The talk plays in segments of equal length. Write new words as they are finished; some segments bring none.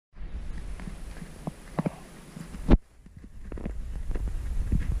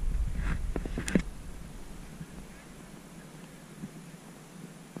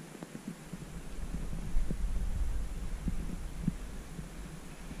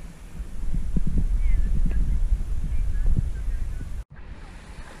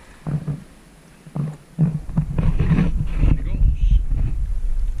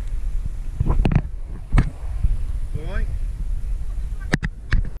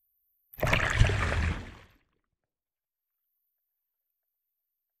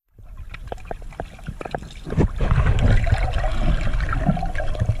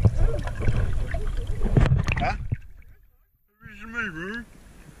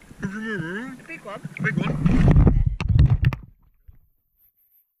A big one. A big one.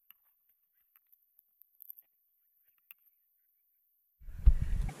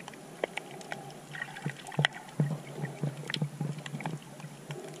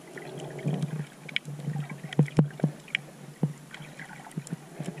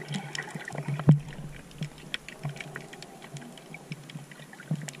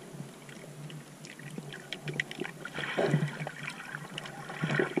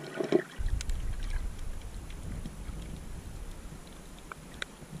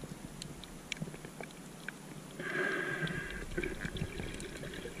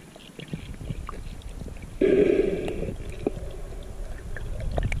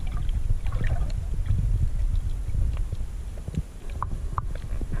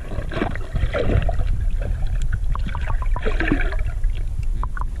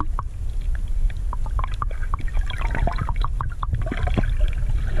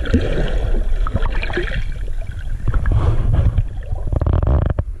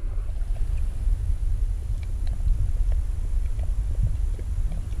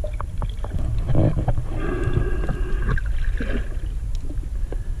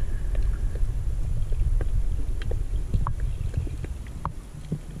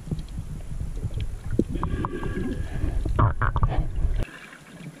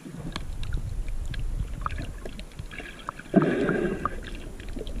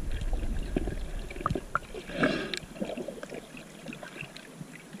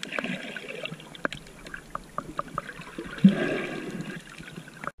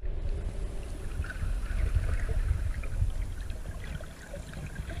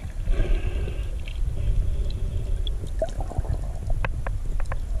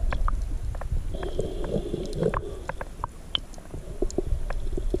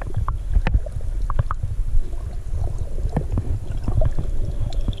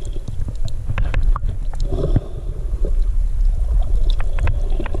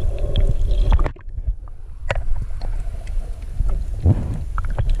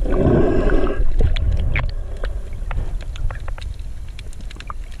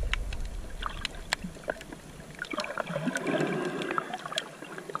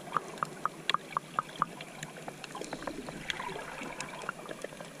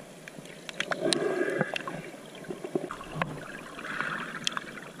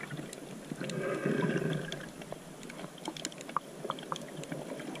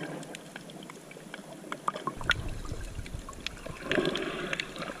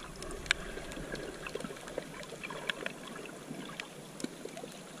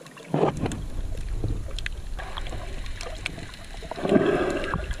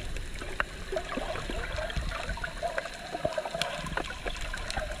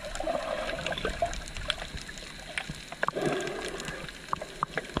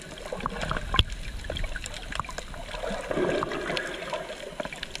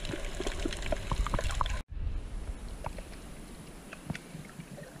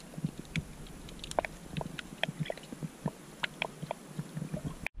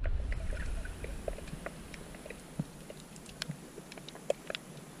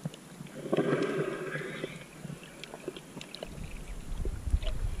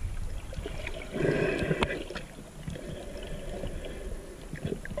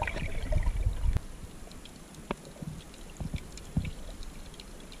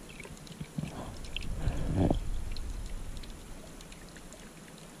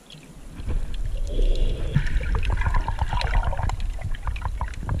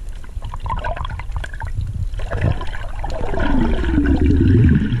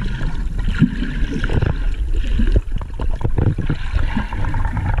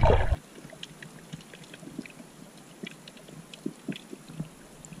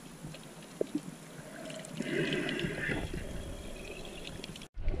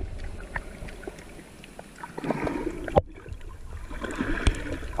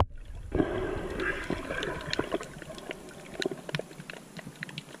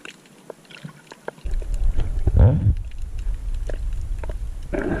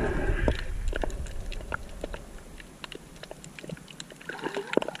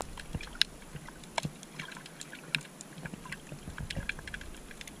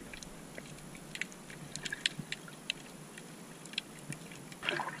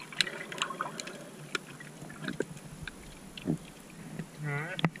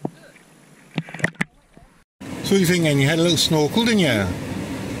 So what do you think then? You had a little snorkel, didn't you?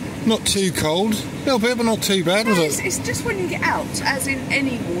 Not too cold, a little bit, but not too bad, was it? It's just when you get out, as in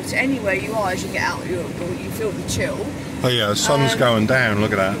any water, anywhere you are, as you get out, you feel the chill. Oh yeah, the sun's going down,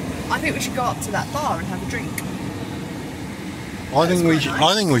 look at that. I think we should go up to that bar and have a drink. I think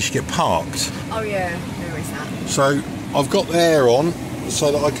we should get parked. Oh yeah, there is that. So I've got the air on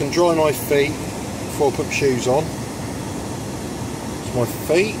so that I can dry my feet before I put my shoes on. It's my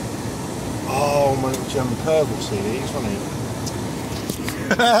feet. Oh, my little German purple, see these, wasn't he?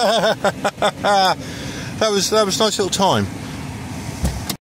 That was a nice little time.